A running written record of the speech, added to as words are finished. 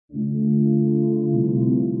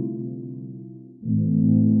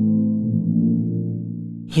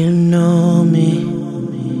You know me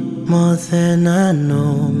more than I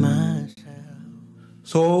know myself.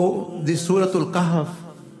 So this Surah Al-Kahf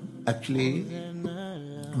actually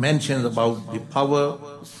mentions about the power,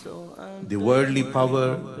 the worldly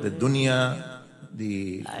power, the dunya,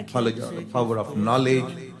 the power of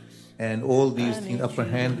knowledge, and all these things, upper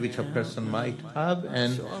hand which a person might have,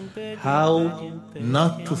 and how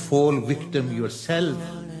not to fall victim yourself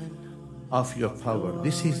of your power.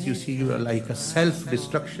 This is, you see, you are like a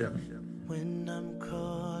self-destruction.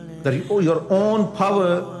 That your own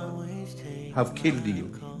power have killed you.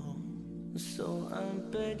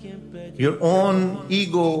 Your own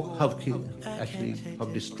ego have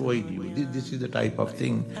destroyed you. This is the type of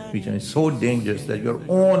thing which is so dangerous, that your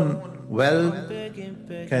own wealth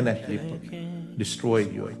can actually destroy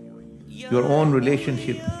you. Your own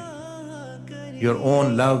relationship, your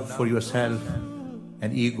own love for yourself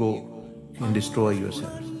and ego can destroy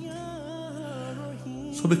yourself.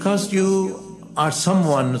 So because you are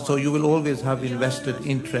someone, so you will always have invested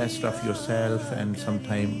interest of yourself and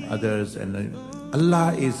sometimes others, and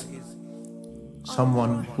Allah is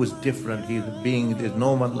someone who is different. He is a being, there is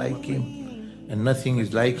no one like him and nothing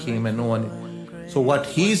is like him, and no one. So what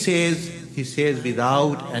he says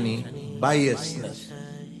without any biasness.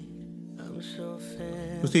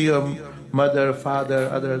 You see, your mother, father,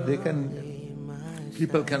 others,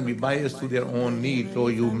 people can be biased to their own needs. So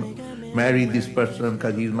you marry this person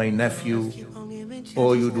because he's my nephew,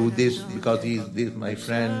 or you do this because he's my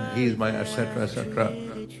friend, he's my etc., etc.,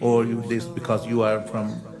 or you this because you are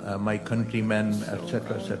from my countrymen,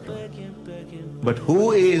 etc., etc. But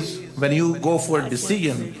who is, when you go for a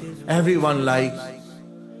decision, everyone likes,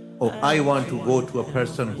 oh, I want to go to a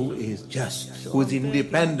person who is just, who is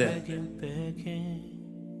independent.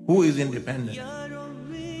 Who is independent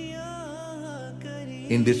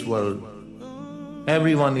in this world?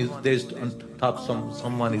 Everyone is, there's on top,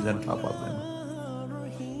 someone is on top of them.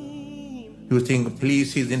 You think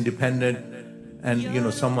police is independent,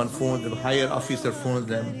 and someone phones, the higher officer phones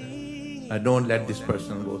them, don't let this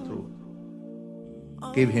person go through.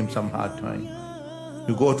 Give him some hard time.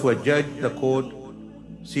 You go to a judge, the court,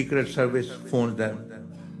 Secret Service phones them,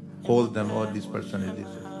 calls them, oh, this person is this.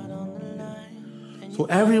 So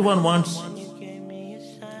everyone wants,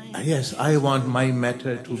 yes, I want my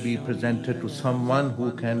matter to be presented to someone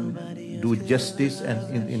who can do justice and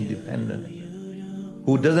independent,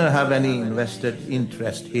 who doesn't have any invested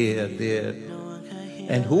interest here, there.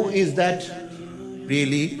 And who is that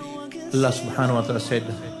really? Allah subhanahu wa ta'ala said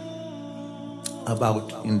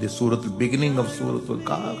about in the the beginning of Surah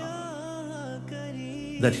Al-Kahf,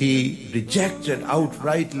 that he rejected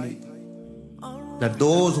outrightly that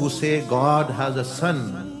those who say God has a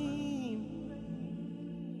son.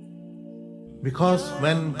 Because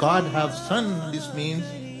when God has son, this means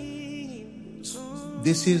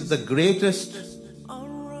this is the greatest,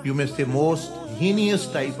 you may say most heinous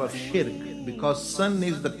type of shirk, because son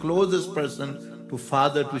is the closest person to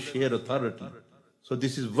father to share authority. So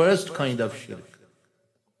this is worst kind of shirk.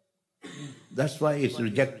 That's why it's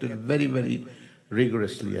rejected very, very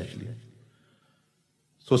rigorously actually.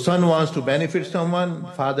 So son wants to benefit someone,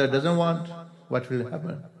 father doesn't want, what will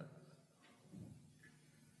happen?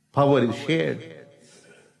 Power is shared.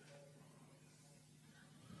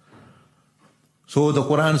 So the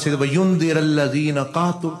Quran says, وَيُنذِرَ الَّذِينَ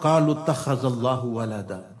قَالُوا اتَّخَذَ اللَّهُ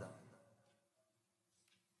وَلَدًا.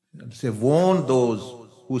 Say, warn those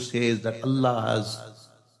who says that Allah has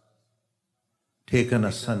taken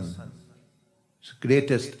a son. It's the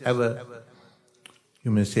greatest ever,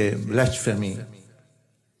 you may say, blasphemy.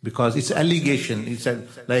 Because it's allegation. It's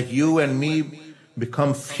like you and me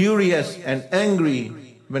become furious and angry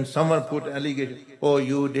when someone put allegation, oh,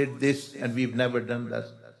 you did this and we've never done that.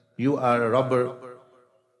 You are a robber.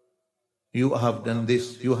 You have done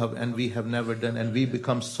this, you have, and we have never done, and we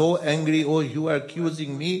become so angry. Oh, you are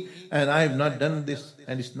accusing me, and I have not done this,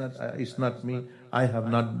 and it's not me. I've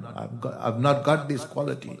not got this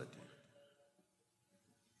quality.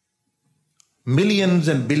 Millions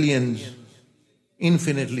and billions,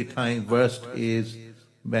 infinitely times worst is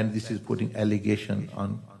when this is putting allegation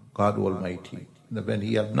on God Almighty, when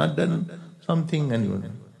He have not done something, and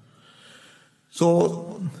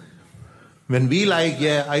so. When we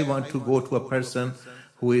I want to go to a person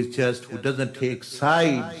who is just, who doesn't take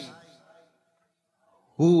sides.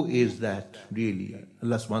 Who is that really?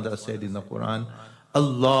 Allah subhanahu wa ta'ala said in the Quran,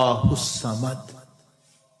 Allahu Samad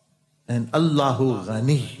and Allahu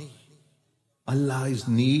Ghani. Allah is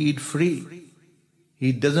need free.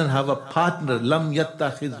 He doesn't have a partner. Lam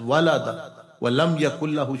yattakhiz walada wa lam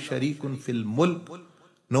yakul lahu sharikun fil mulk.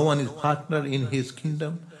 No one is partner in His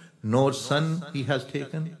kingdom, nor son He has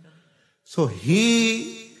taken. So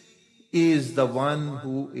he is the one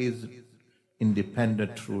who is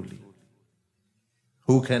independent truly,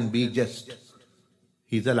 who can be just.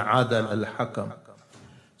 He's al-adal al-hakam.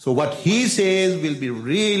 So what he says will be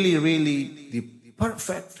really, really the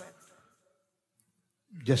perfect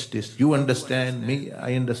justice. You understand, me,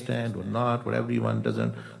 I understand, or not, or everyone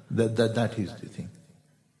doesn't. That is the thing.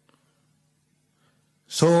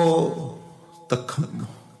 So,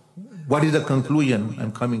 what is the conclusion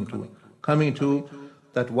I'm coming to? Coming to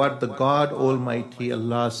that what the God Almighty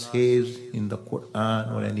Allah says in the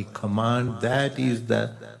Quran or any command, that is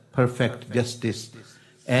the perfect justice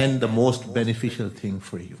and the most beneficial thing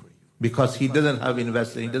for you. Because he doesn't have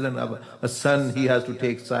investor, he doesn't have a son, he has to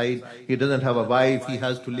take side, he doesn't have a wife, he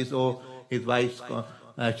has to listen, oh, his wife's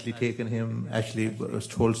actually taken him, actually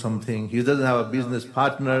told something. He doesn't have a business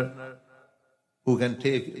partner who can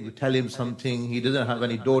tell him something. He doesn't have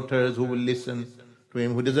any daughters who will listen to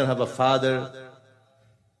him, who doesn't have a father.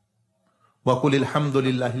 وَقُلِ الْحَمْدُ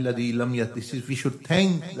لِلَّهِ الَّذِي لَمْ يَتَّخِذْ. We should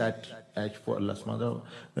thank that for Allah subhanahu wa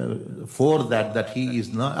ta'ala, for that he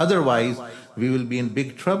is not. Otherwise, we will be in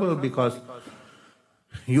big trouble, because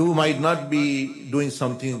you might not be doing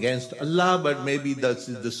something against Allah, but maybe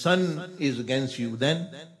the son is against you. Then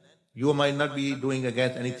you might not be doing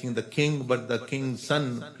against anything the king, but the king's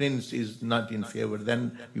son, prince, is not in favor.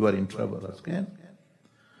 Then you are in trouble again.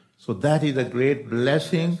 So that is a great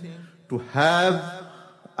blessing, to have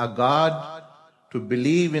a God, to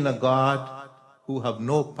believe in a God who have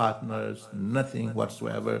no partners, nothing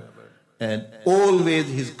whatsoever, and always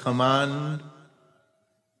his command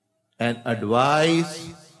and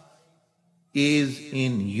advice is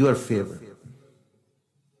in your favor.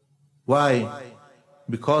 Why?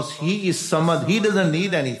 Because he is samad, he doesn't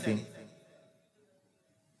need anything.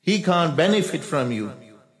 He can't benefit from you,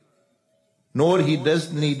 nor he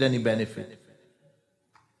does need any benefit.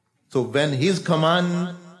 So when his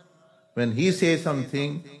command, when he says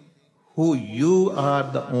something, who you are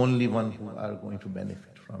the only one who are going to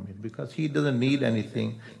benefit from it, because he doesn't need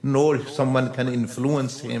anything, nor someone can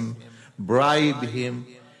influence him, bribe him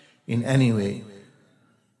in any way.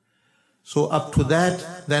 So up to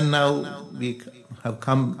that, then now we have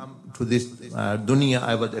come to this dunya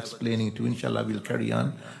I was explaining to. Inshallah, we'll carry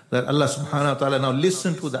on. That Allah subhanahu wa ta'ala, now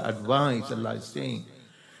listen to the advice Allah is saying.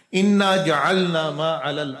 Inna ja'alna ma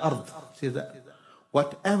 'ala al-ard. Says that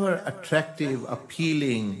whatever attractive,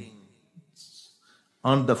 appealing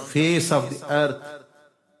on the face of the earth,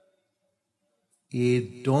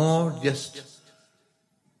 it don't just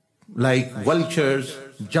like vultures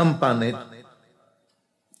jump on it.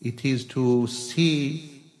 It is to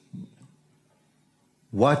see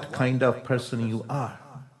what kind of person you are.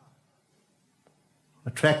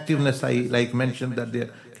 Attractiveness, I like mentioned that there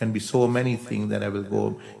can be so many things that I will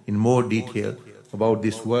go in more detail about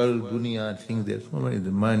this world, dunya, things. There's so many, the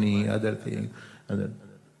money, other things.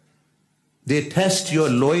 They test your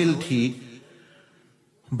loyalty,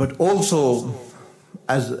 but also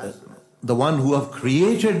as the one who have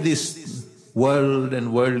created this world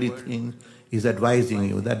and worldly things is advising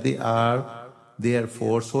you that they are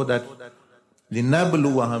therefore so that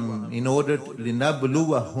linabluwahum,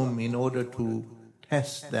 in order to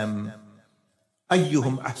test them,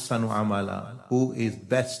 ayyuhum ahsanu amala, who is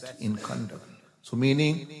best in conduct. So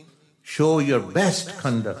meaning, show your best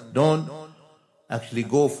conduct. Don't actually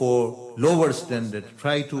go for lower standard.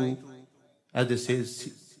 Try to, as it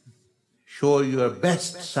says, show your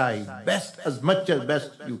best side, best as much as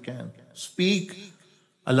best you can. Speak.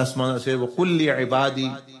 Allah subhanahu wa ta'ala says, وَقُلْ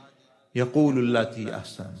لِعِبَادِي يَقُولُ اللَّتِي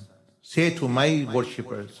أَحْسَنُ. Say to my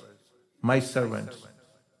worshippers, my servants.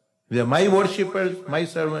 They are my worshippers, my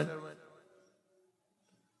servant.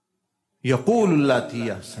 يَقُولُ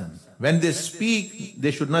اللَّتِي أَحْسَنُ. When they speak,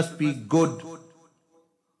 they should not speak good,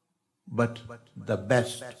 but the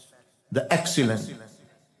best, the excellent,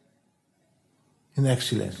 in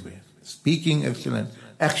excellent way. Speaking excellent,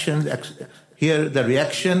 action, here the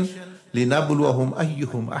reaction, لِنَبْلُوَهُمْ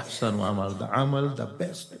أَيُّهُمْ أَحْسَنُ عَمَلًا. The amal, the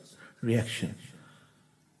best reaction.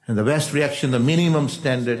 And the best reaction, the minimum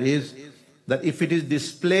standard is that if it is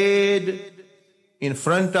displayed in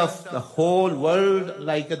front of the whole world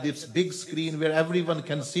like this big screen where everyone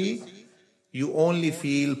can see, you only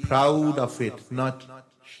feel proud of it, not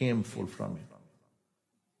shameful from it.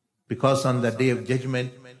 Because on the day of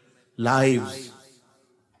judgment,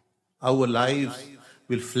 our lives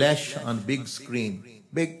will flash on big screen,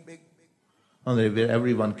 big, where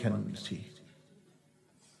everyone can see.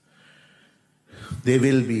 They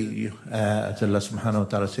will be, as Allah subhanahu wa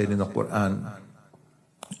ta'ala said in the Quran,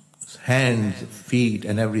 hands, feet,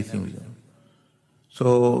 and everything.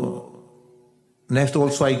 So Next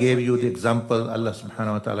also I gave you the example Allah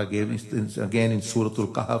subhanahu wa ta'ala gave again in Surah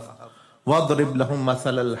Al-Kahf. وَاضْرِبْ لَهُمْ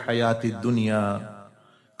مَثَلَ الْحَيَاةِ الدُّنْيَا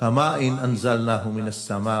كَمَاءٍ أَنزَلْنَاهُ مِنَ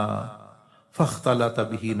السَّمَاءِ فَاخْتَلَطَ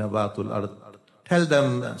بِهِ نَبَاتُ الْأَرْضِ. Tell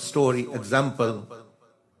them a story, example,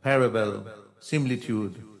 parable,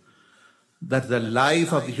 similitude. That the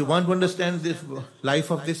life of, you want to understand this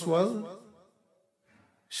life of this world?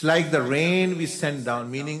 It's like the rain we send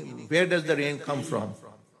down, meaning where does the rain come from?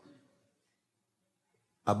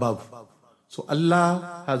 Above. So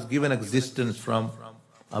Allah has given existence from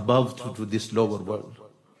above to this lower world.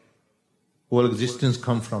 All existence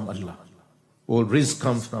comes from Allah. All rizq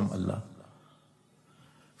comes from Allah.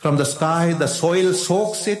 From the sky, the soil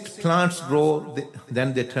soaks it, plants grow,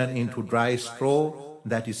 then they turn into dry straw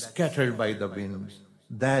that is scattered by the winds.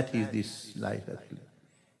 That is this life actually.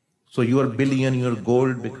 So your billion, your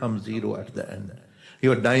gold becomes zero at the end.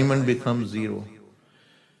 Your diamond becomes zero.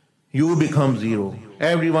 You become zero.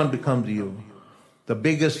 Everyone becomes zero. The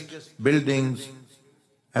biggest buildings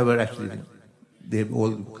ever actually, they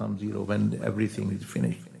all become zero when everything is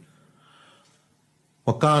finished.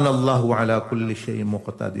 وَكَانَ اللَّهُ عَلَى كُلِّ شَيْءٍ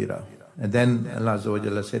مُقْتَدِرًا. And then Allah Azza wa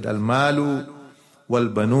Jalla said, Al-malu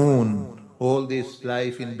wal-banun. All this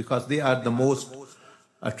life, because they are the most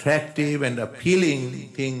attractive and appealing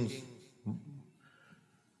things.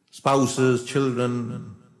 Spouses,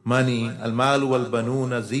 children, money. Al-malu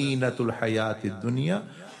wal-banuna zinatul hayati dunya.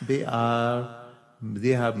 They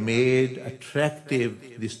have made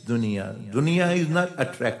attractive this dunya. Dunya is not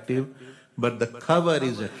attractive, but the cover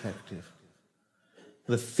is attractive.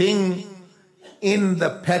 The thing in the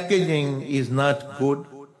packaging is not good,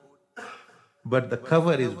 but the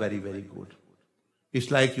cover is very, very good. It's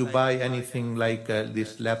like you buy anything like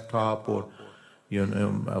this laptop or,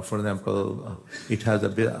 for example, it has a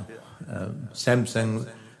bit Samsung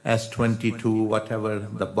S22, whatever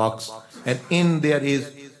the box, and in there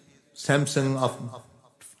is Samsung of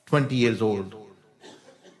 20 years old.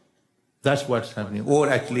 That's what's happening. Or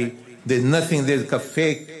actually, there's nothing, there's a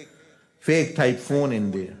fake type phone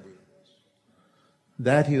in there.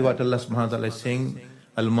 That is what Allah subhanahu wa ta'ala is saying.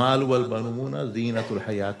 Al-mal wal-banuna zinatul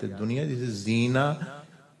hayat dunya. This is zina.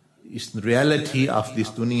 Reality of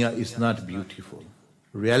this dunya is not beautiful.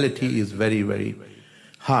 Reality is very, very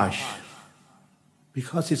harsh.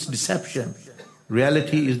 Because it's deception.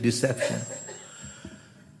 Reality is deception.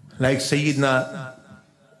 Like Sayyidina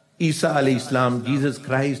Isa alayhi salam, Jesus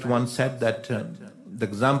Christ once said that the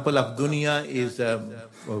example of dunya is a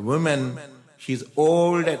woman, she's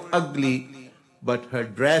old and ugly, but her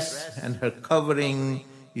dress and her covering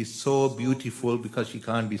is so beautiful because she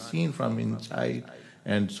can't be seen from inside.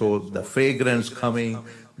 And so the fragrance coming,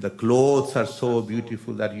 the clothes are so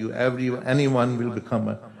beautiful that anyone will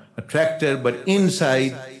become attracted, but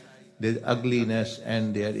inside there's ugliness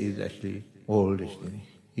and there is actually old.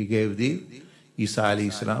 He gave Isa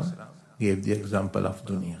alayhi salam gave the example of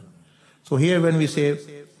dunya. So here when we say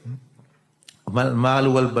Mal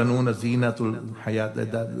wal banuna zinatul hayat,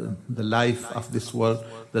 the life of this world,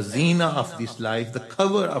 the zina of this life, the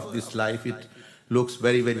cover of this life, it looks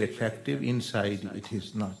very, very attractive. Inside it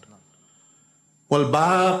is not.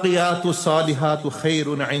 وَالْبَاقِيَاتُ الصَّالِحَاتُ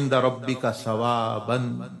خَيْرٌ عِنْدَ رَبِّكَ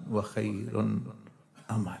ثَوَابًا وَخَيْرٌ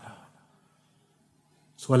أَمَلًا.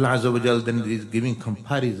 So Allah Azza wa Jal then is giving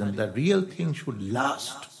comparison that real thing should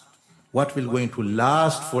last. What will going to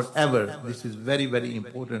last forever? This is very, very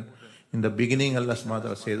important. In the beginning, Allah subhanahu wa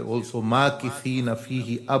ta'ala says also, مَاكِثِينَ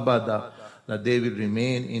فِيهِ أَبَدًا, that they will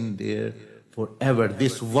remain in there forever.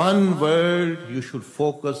 This one word you should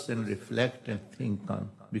focus and reflect and think on,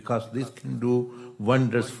 because this can do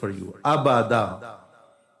wonders for you. Abada.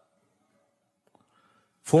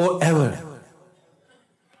 Forever.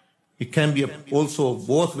 It can be also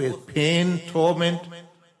both ways, pain, torment,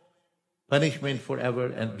 punishment forever,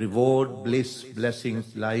 and reward, bliss,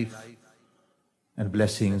 blessings, life, and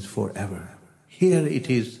blessings forever. Here it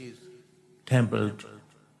is tempered,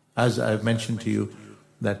 as I mentioned to you,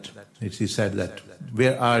 that it is said that,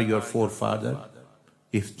 where are your forefathers?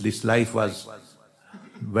 If this life was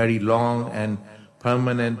very long and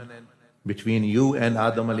permanent between you and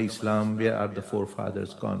Adam alayhi salam, where are the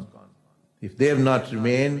forefathers gone? If they have not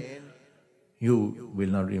remained, you will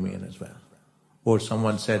not remain as well. Or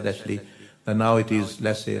someone said actually that now it is,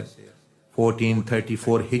 let's say,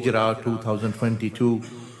 1434 Hijrah, 2022,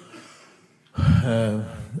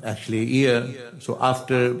 actually year. So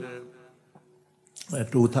after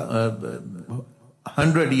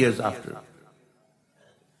 100 years after.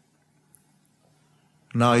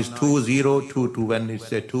 Now it's 2022 when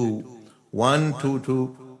it's a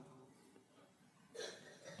 2122.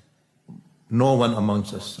 No one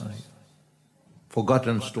amongst us.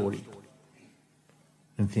 Forgotten story.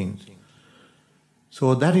 and things.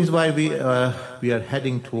 So that is why we are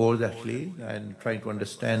heading towards actually and trying to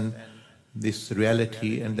understand this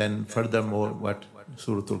reality. And then furthermore, what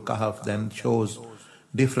Surah Al-Kahf then shows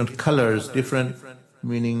different colors, different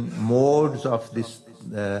meaning modes of this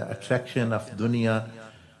attraction of dunya,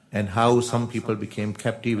 and how some people became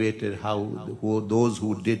captivated, those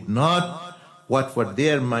who did not, what were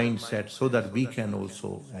their mindset, so that we can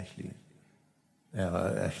also actually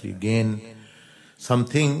gain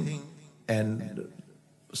something. And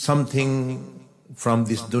something from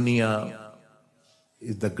this dunya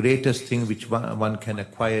is the greatest thing which one can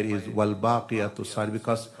acquire is wal baqiyatu salih,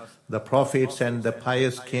 because the prophets and the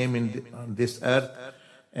pious came on this earth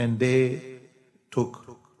and they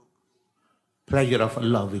took pleasure of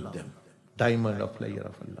Allah with them, diamond of pleasure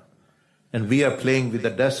of Allah. And we are playing with the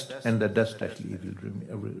dust, and the dust actually will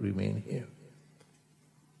remain here.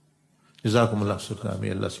 Jazakumullah shukran.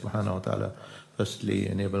 May Allah subhanahu wa ta'ala firstly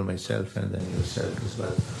enable myself and then yourself as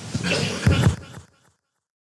well.